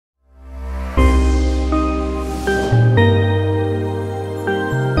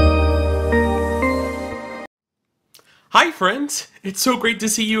Hi friends! It's so great to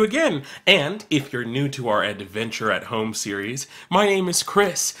see you again! And if you're new to our Adventure at Home series, my name is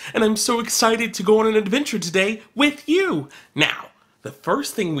Chris, and I'm so excited to go on an adventure today with you! Now, the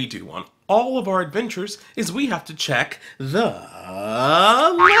first thing we do on all of our adventures is we have to check the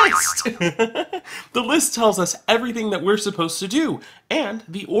list! The list tells us everything that we're supposed to do, and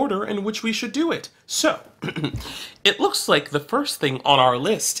the order in which we should do it. So, it looks like the first thing on our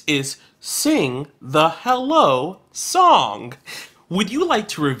list is sing the hello song. Would you like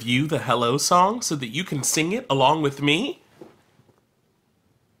to review the hello song so that you can sing it along with me?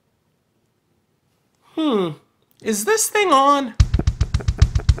 Is this thing on?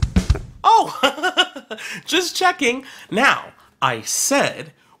 Oh, just checking. Now, I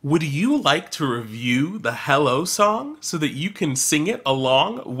said, would you like to review the hello song so that you can sing it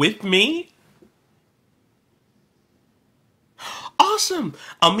along with me? Awesome!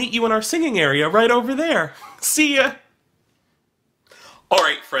 I'll meet you in our singing area right over there. See ya!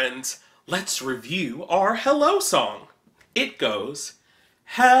 Alright friends, let's review our hello song. It goes,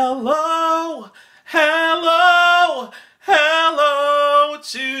 hello, hello, hello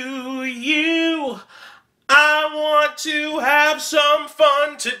to you. I want to have some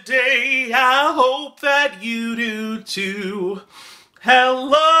fun today. I hope that you do too.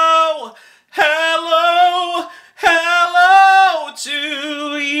 Hello, hello, hello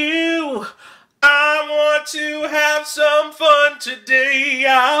to you. I want to have some fun today.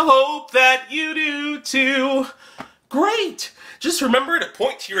 I hope that you do too. Great! Just remember to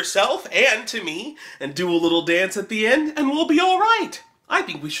point to yourself and to me and do a little dance at the end and we'll be all right. I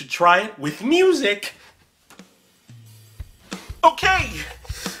think we should try it with music. Okay,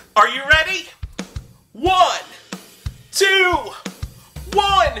 are you ready? 1, 2,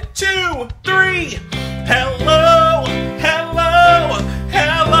 1, 2, 3. Hello, hello,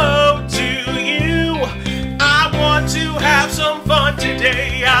 hello to you. I want to have some fun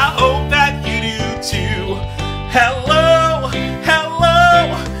today. I hope that you do too. Hello,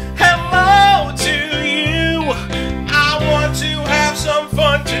 hello, hello to you. I want to have some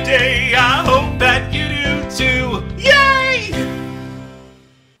fun today. I hope that you do too. Yay!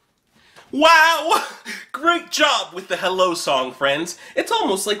 Wow! Great job with the hello song, friends. It's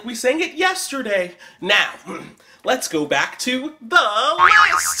almost like we sang it yesterday. Now, let's go back to the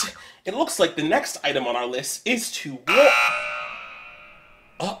list. It looks like the next item on our list is to walk.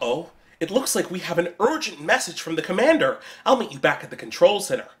 Uh-oh. It looks like we have an urgent message from the commander. I'll meet you back at the control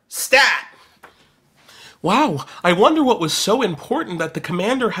center. Stat! Wow, I wonder what was so important that the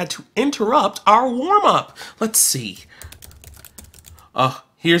commander had to interrupt our warm-up. Let's see.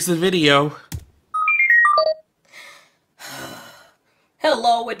 Here's the video.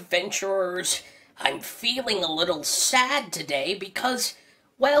 Hello, adventurers. I'm feeling a little sad today because,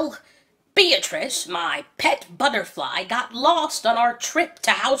 well, Beatrice, my pet butterfly, got lost on our trip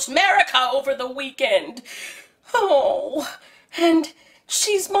to House America over the weekend. Oh, and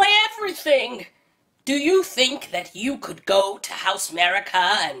she's my everything. Do you think that you could go to House America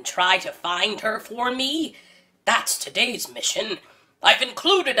and try to find her for me? That's today's mission. I've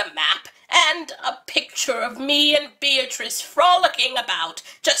included a map and a picture of me and Beatrice frolicking about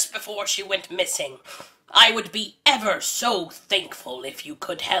just before she went missing. I would be ever so thankful if you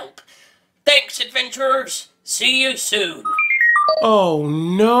could help. Thanks, adventurers. See you soon. Oh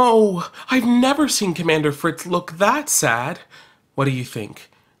no! I've never seen Commander Fritz look that sad. What do you think?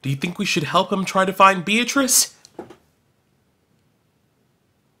 Do you think we should help him try to find Beatrice?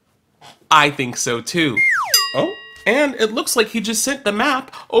 I think so too. Oh, and it looks like he just sent the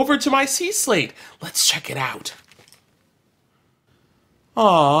map over to my C-slate. Let's check it out.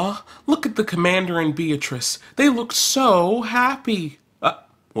 Aw, look at the commander and Beatrice. They look so happy.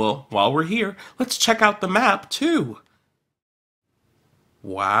 Well, while we're here, let's check out the map too.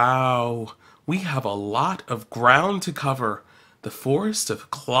 Wow, we have a lot of ground to cover. The forest of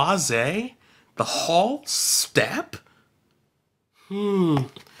Clause, the hall step. It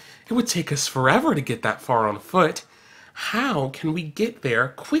would take us forever to get that far on foot. How can we get there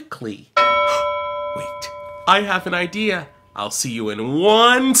quickly? Wait, I have an idea. I'll see you in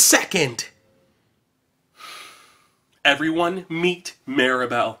 1 second. Everyone, meet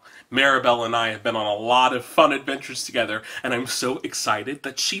Maribel. Maribel and I have been on a lot of fun adventures together, and I'm so excited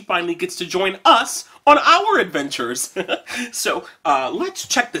that she finally gets to join us on our adventures. So, let's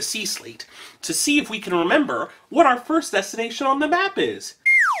check the C-slate to see if we can remember what our first destination on the map is.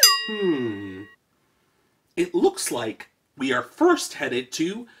 It looks like we are first headed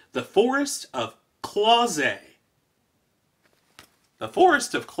to the Forest of Clause. The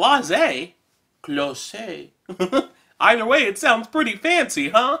Forest of Clause? Clause. Either way, it sounds pretty fancy,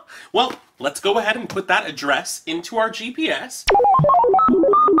 huh? Well, let's go ahead and put that address into our GPS.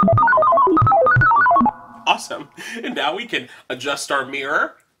 Awesome. And now we can adjust our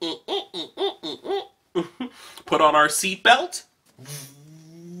mirror. Put on our seatbelt.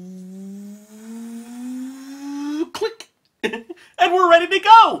 Click. And we're ready to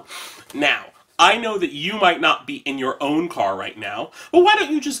go. Now, I know that you might not be in your own car right now, but why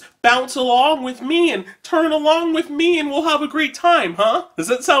don't you just bounce along with me and turn along with me and we'll have a great time, huh? Does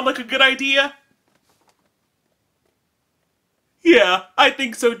that sound like a good idea? Yeah, I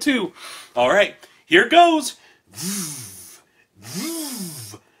think so too. All right, here goes.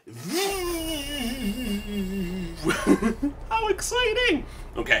 How exciting!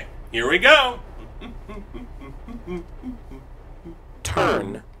 Okay, here we go.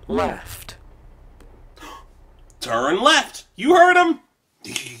 Turn left. Turn left. You heard him.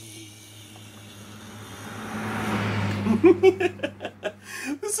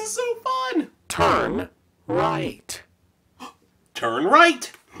 This is so fun. Turn right. Turn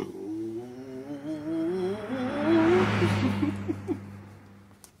right.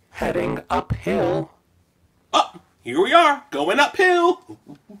 Heading uphill. Up. Here we are, going uphill.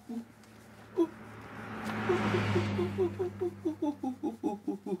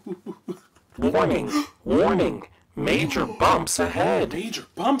 Warning, warning, major bumps ahead. Major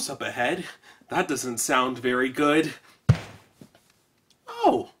bumps up ahead? That doesn't sound very good.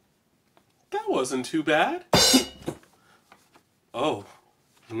 Oh, that wasn't too bad. Oh,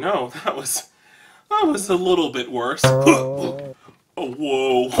 no, that was a little bit worse. Oh,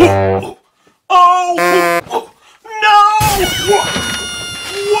 whoa. Oh, no!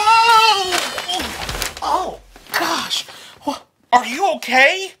 Whoa! Oh, gosh. Are you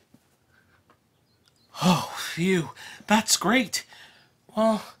okay? Oh, phew. That's great.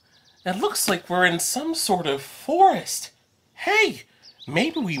 Well, it looks like we're in some sort of forest. Hey,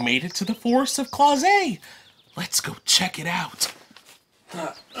 maybe we made it to the forest of Claus. Let's go check it out.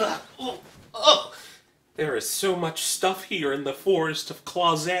 There is so much stuff here in the forest of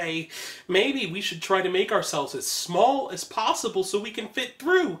Claus. Maybe we should try to make ourselves as small as possible so we can fit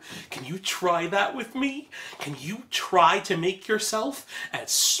through. Can you try that with me? Can you try to make yourself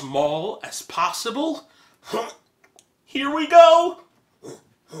as small as possible? Here we go.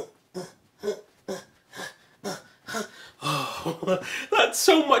 Oh, that's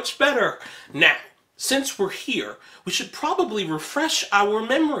so much better. Now, since we're here, we should probably refresh our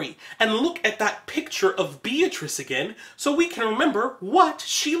memory and look at that picture of Beatrice again so we can remember what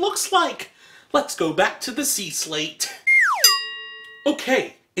she looks like. Let's go back to the sea slate.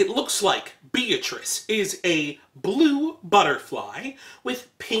 Okay, it looks like Beatrice is a blue butterfly with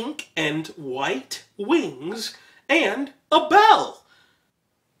pink and white wings and a bell.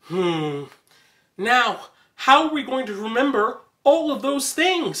 Now, how are we going to remember all of those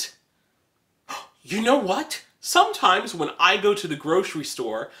things? You know what? Sometimes when I go to the grocery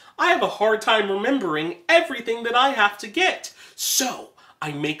store, I have a hard time remembering everything that I have to get. So,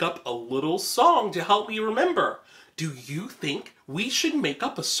 I make up a little song to help me remember. Do you think we should make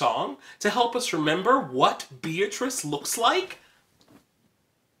up a song to help us remember what Beatrice looks like?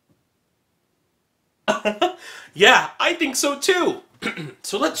 Yeah, I think so too.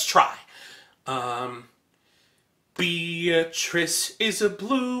 So let's try. Beatrice is a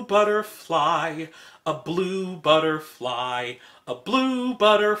blue butterfly, a blue butterfly, a blue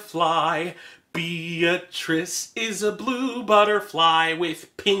butterfly. Beatrice is a blue butterfly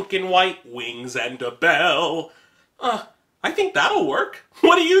with pink and white wings and a bell. I think that'll work.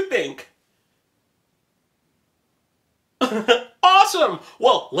 What do you think? Awesome!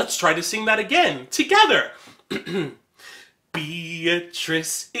 Well, let's try to sing that again, together.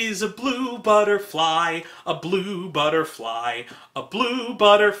 Beatrice is a blue butterfly, a blue butterfly, a blue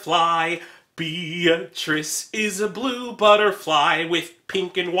butterfly. Beatrice is a blue butterfly with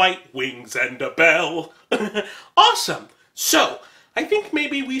pink and white wings and a bell. Awesome! So, I think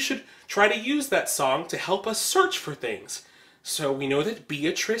maybe we should try to use that song to help us search for things. So we know that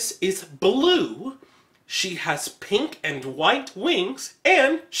Beatrice is blue, she has pink and white wings,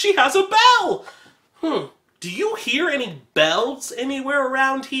 and she has a bell! Do you hear any bells anywhere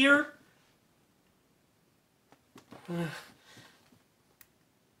around here?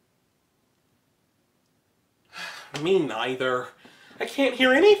 Me neither. I can't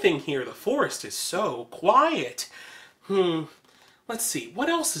hear anything here. The forest is so quiet. Let's see. What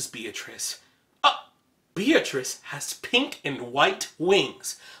else is Beatrice? Beatrice has pink and white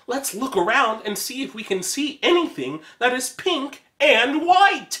wings. Let's look around and see if we can see anything that is pink and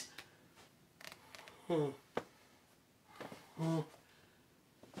white.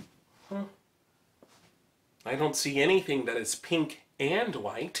 I I don't see anything that is pink and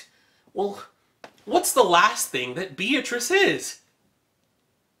white. Well, what's the last thing that Beatrice is?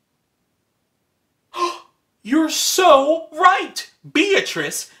 You're so right!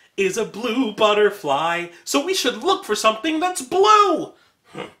 Beatrice is a blue butterfly, so we should look for something that's blue!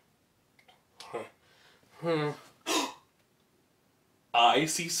 I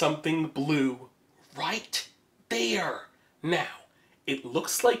see something blue right there. Now, it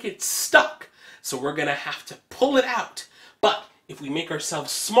looks like it's stuck, so we're gonna have to pull it out. But if we make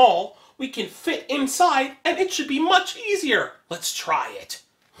ourselves small, we can fit inside and it should be much easier. Let's try it.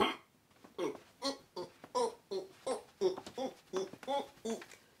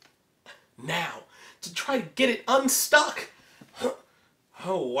 Now, to try to get it unstuck.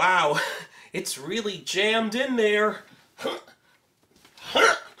 Oh wow, it's really jammed in there.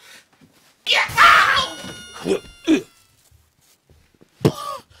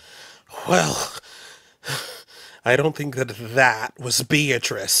 Well, I don't think that was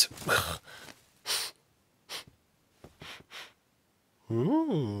Beatrice.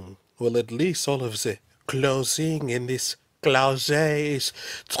 Well, at least all of the clothing in this closet is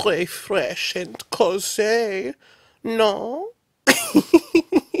très fresh and cozy. No?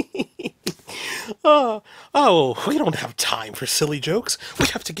 Oh, we don't have time for silly jokes. We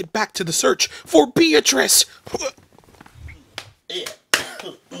have to get back to the search for Beatrice.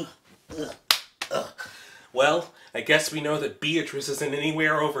 Well, I guess we know that Beatrice isn't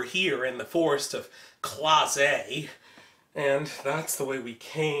anywhere over here in the forest of Closet. And that's the way we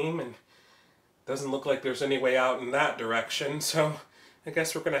came, and doesn't look like there's any way out in that direction, so I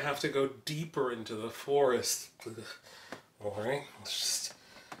guess we're going to have to go deeper into the forest. Alright, let's just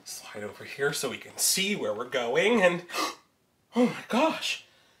slide over here so we can see where we're going, and oh my gosh,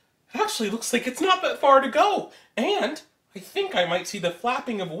 it actually looks like it's not that far to go, and I think I might see the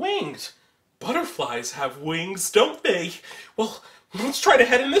flapping of wings. Butterflies have wings, don't they? Well, let's try to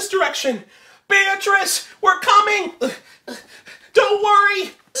head in this direction. Beatrice, we're coming! Don't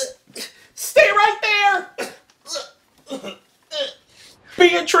worry! Stay right there!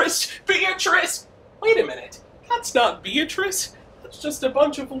 Beatrice! Beatrice! Wait a minute. That's not Beatrice. That's just a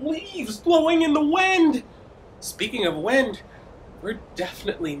bunch of leaves blowing in the wind. Speaking of wind, we're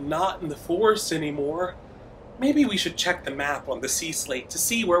definitely not in the forest anymore. Maybe we should check the map on the sea slate to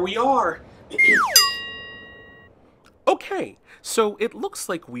see where we are. Okay, so it looks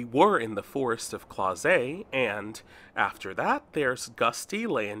like we were in the forest of Closet, and after that there's Gusty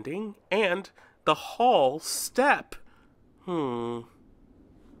Landing and the Hall Step. Oh,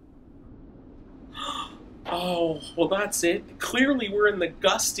 well that's it. Clearly we're in the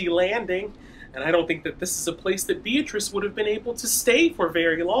Gusty Landing, and I don't think that this is a place that Beatrice would have been able to stay for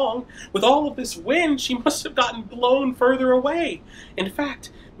very long. With all of this wind, she must have gotten blown further away. In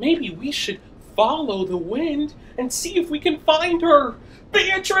fact, maybe we should follow the wind and see if we can find her.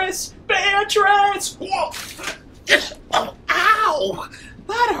 Beatrice! Beatrice! Whoa. Ow!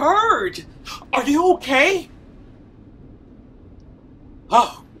 That hurt! Are you okay?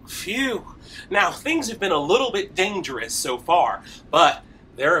 Oh, phew. Now, things have been a little bit dangerous so far, but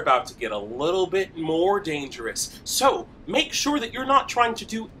they're about to get a little bit more dangerous. So, make sure that you're not trying to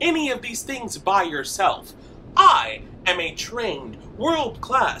do any of these things by yourself. I am a trained,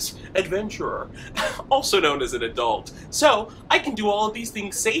 world-class adventurer, also known as an adult, so I can do all of these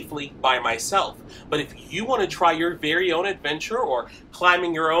things safely by myself. But if you want to try your very own adventure or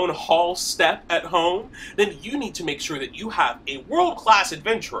climbing your own hall step at home, then you need to make sure that you have a world-class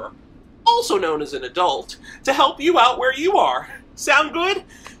adventurer, also known as an adult, to help you out where you are. Sound good?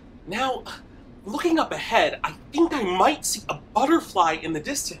 Now, looking up ahead, I think I might see a butterfly in the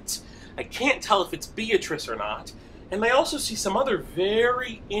distance. I can't tell if it's Beatrice or not, and I also see some other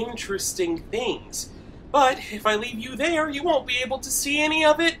very interesting things. But if I leave you there, you won't be able to see any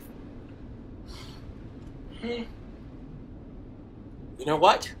of it. You know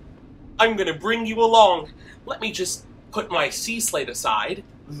what? I'm gonna bring you along. Let me just put my sea slate aside,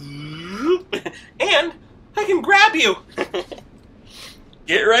 and I can grab you.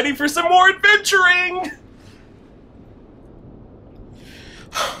 Get ready for some more adventuring!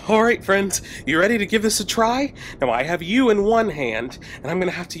 Alright friends, you ready to give this a try? Now I have you in one hand, and I'm going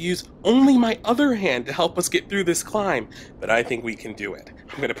to have to use only my other hand to help us get through this climb, but I think we can do it.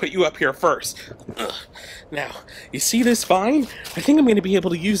 I'm going to put you up here first. Now, you see this vine? I think I'm going to be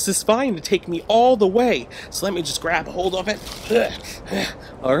able to use this vine to take me all the way, so let me just grab a hold of it.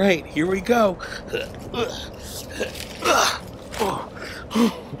 Alright, here we go.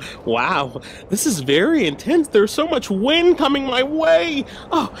 Wow, this is very intense. There's so much wind coming my way.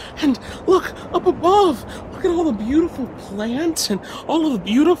 Oh, and look up above. Look at all the beautiful plants and all of the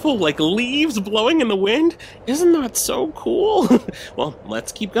beautiful leaves blowing in the wind. Isn't that so cool? Well,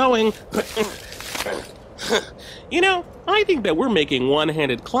 let's keep going. You know, I think that we're making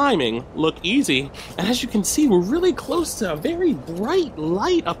one-handed climbing look easy. And as you can see, we're really close to a very bright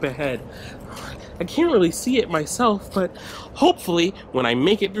light up ahead. I can't really see it myself, but hopefully when I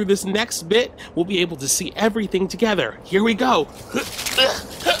make it through this next bit, we'll be able to see everything together. Here we go.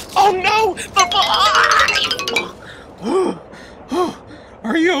 Oh no!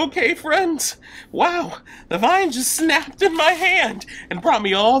 Are you okay, friends? Wow, the vine just snapped in my hand and brought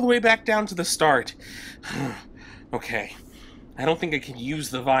me all the way back down to the start. Okay, I don't think I can use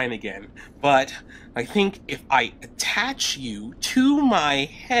the vine again, but I think if I attach you to my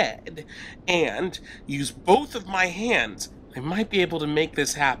head and use both of my hands, I might be able to make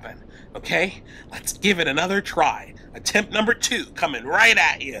this happen. Okay? Let's give it another try. Attempt number 2 coming right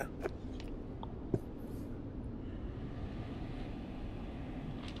at you.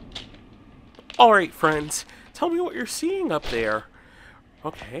 Alright, friends, tell me what you're seeing up there.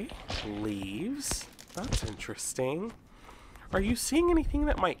 Okay, leaves. That's interesting. Are you seeing anything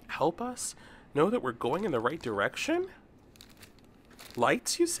that might help us know that we're going in the right direction?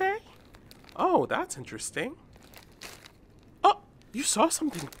 Lights, you say? Oh, that's interesting. Oh, you saw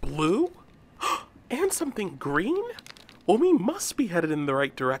something blue? And something green? Well, we must be headed in the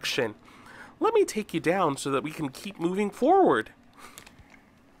right direction. Let me take you down so that we can keep moving forward.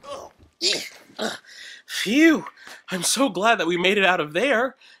 Phew! I'm so glad that we made it out of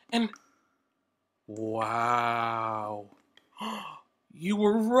there. And wow! You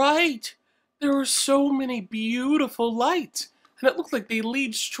were right! There were so many beautiful lights, and it looked like they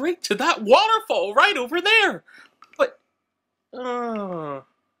lead straight to that waterfall right over there. But, I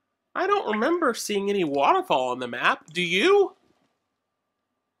don't remember seeing any waterfall on the map. Do you?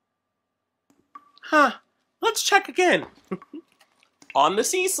 Huh. Let's check again. On the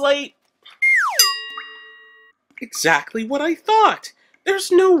sea slate. Exactly what I thought.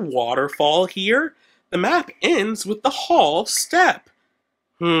 There's no waterfall here. The map ends with the hall step.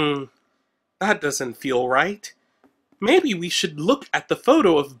 That doesn't feel right. Maybe we should look at the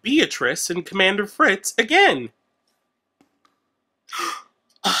photo of Beatrice and Commander Fritz again.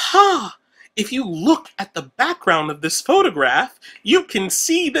 Aha! If you look at the background of this photograph, you can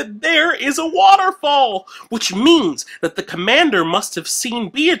see that there is a waterfall, which means that the commander must have seen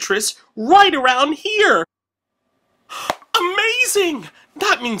Beatrice right around here. Amazing!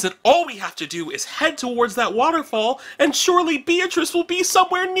 That means that all we have to do is head towards that waterfall, and surely Beatrice will be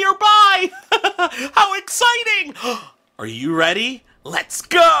somewhere nearby! How exciting! Are you ready? Let's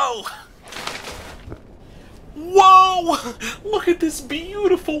go! Whoa! Look at this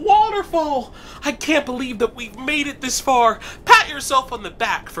beautiful waterfall! I can't believe that we've made it this far. Pat yourself on the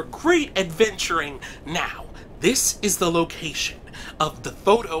back for great adventuring. Now, this is the location of the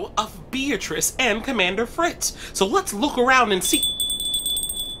photo of Beatrice and Commander Fritz. So let's look around and see.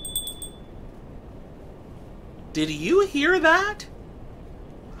 Did you hear that?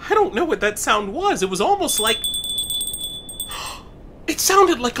 I don't know what that sound was. It was almost like... It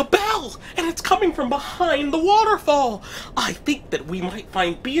sounded like a bell, and it's coming from behind the waterfall. I think that we might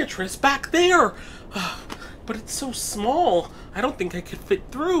find Beatrice back there. But it's so small, I don't think I could fit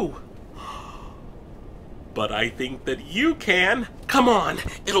through. But I think that you can. Come on,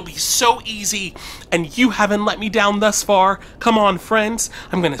 it'll be so easy. And you haven't let me down thus far. Come on, friends.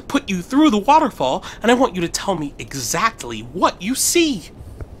 I'm gonna put you through the waterfall, and I want you to tell me exactly what you see.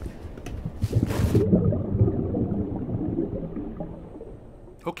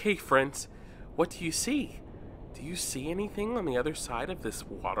 Okay, friends, what do you see? Do you see anything on the other side of this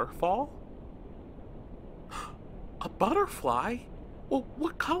waterfall? A butterfly? Well,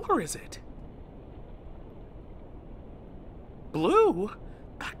 what color is it? Blue?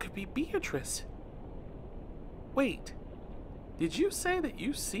 That could be Beatrice. Wait, did you say that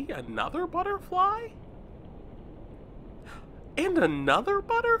you see another butterfly? And another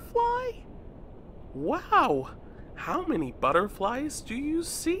butterfly? Wow, how many butterflies do you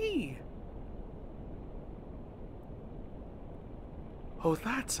see? Oh,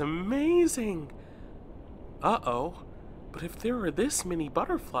 that's amazing. Uh-oh, but if there are this many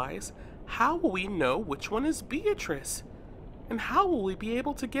butterflies, how will we know which one is Beatrice? And how will we be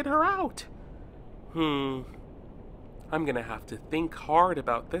able to get her out? I'm gonna have to think hard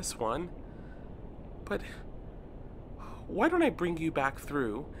about this one. But why don't I bring you back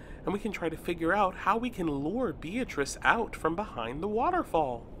through, and we can try to figure out how we can lure Beatrice out from behind the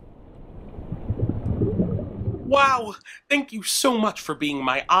waterfall. Wow, thank you so much for being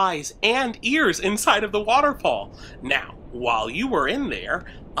my eyes and ears inside of the waterfall. Now, while you were in there,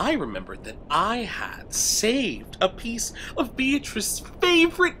 I remembered that I had saved a piece of Beatrice's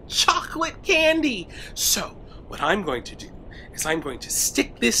favorite chocolate candy. So, what I'm going to do is I'm going to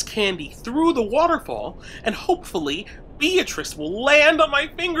stick this candy through the waterfall, and hopefully Beatrice will land on my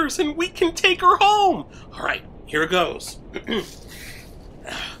fingers and we can take her home. All right, here it goes.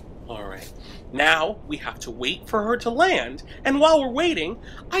 All right. Now, we have to wait for her to land, and while we're waiting,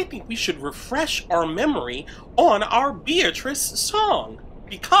 I think we should refresh our memory on our Beatrice song.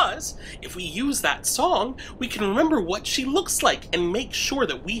 Because if we use that song, we can remember what she looks like and make sure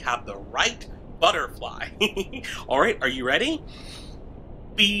that we have the right butterfly. Alright, are you ready?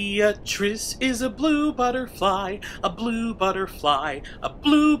 Beatrice is a blue butterfly, a blue butterfly, a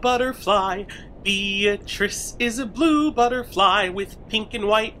blue butterfly. Beatrice is a blue butterfly with pink and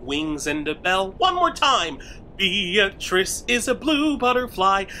white wings and a bell. One more time. Beatrice is a blue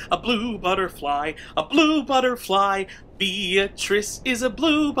butterfly, a blue butterfly, a blue butterfly. Beatrice is a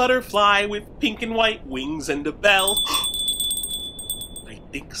blue butterfly with pink and white wings and a bell. I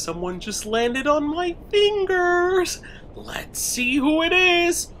think someone just landed on my fingers. Let's see who it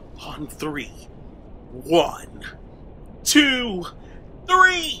is. On 3. 1, 2,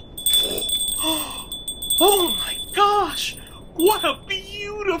 3. Oh my gosh! What a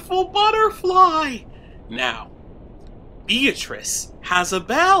beautiful butterfly! Now, Beatrice has a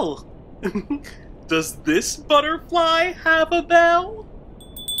bell. Does this butterfly have a bell?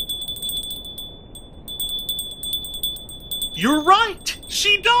 You're right!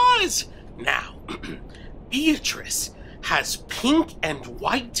 She does! Now, Beatrice has pink and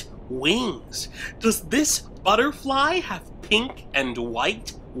white wings. Does this butterfly have pink and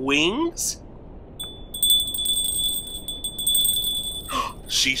white wings?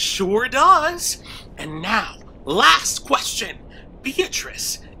 She sure does! And now, last question.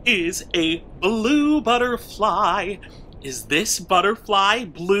 Beatrice is a blue butterfly. Is this butterfly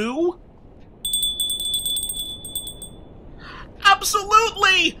blue?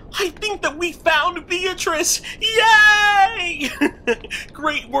 Absolutely! I think that we found Beatrice! Yay!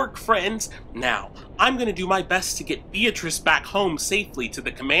 Great work, friends. Now, I'm gonna do my best to get Beatrice back home safely to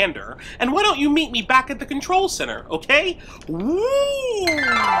the commander, and why don't you meet me back at the control center, okay? Woo!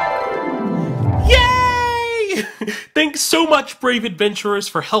 Yay! Thanks so much, brave adventurers,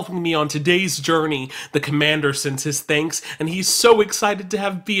 for helping me on today's journey. The commander sends his thanks, and he's so excited to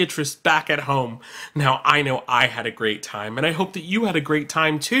have Beatrice back at home. Now, I know I had a great time, and I hope that you had a great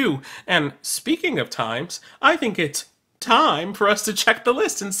time too. And speaking of times, I think it's time for us to check the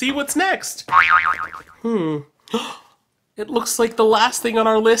list and see what's next. It looks like the last thing on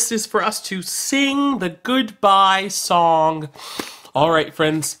our list is for us to sing the goodbye song. Alright,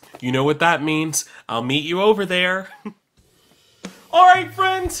 friends, you know what that means. I'll meet you over there. Alright,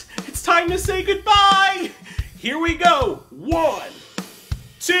 friends, it's time to say goodbye. Here we go. 1,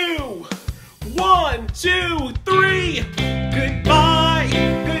 2, 1, 2, 3. Goodbye,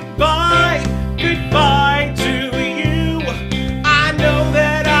 goodbye, goodbye to you. I know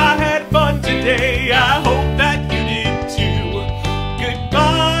that I had fun today. I hope that you did too.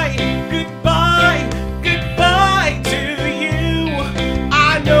 Goodbye, goodbye, goodbye to you.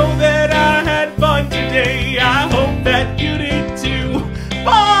 I know that I had fun today. I hope that you did too.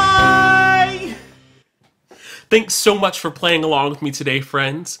 Bye! Thanks so much for playing along with me today,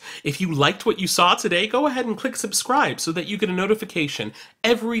 friends. If you liked what you saw today, go ahead and click subscribe so that you get a notification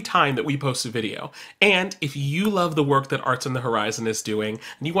every time that we post a video. And if you love the work that Arts on the Horizon is doing,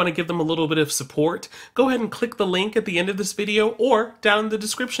 and you want to give them a little bit of support, go ahead and click the link at the end of this video or down in the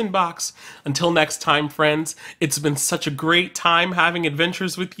description box. Until next time, friends, it's been such a great time having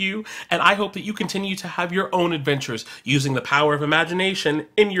adventures with you, and I hope that you continue to have your own adventures using the power of imagination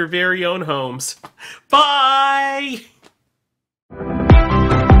in your very own homes. Bye!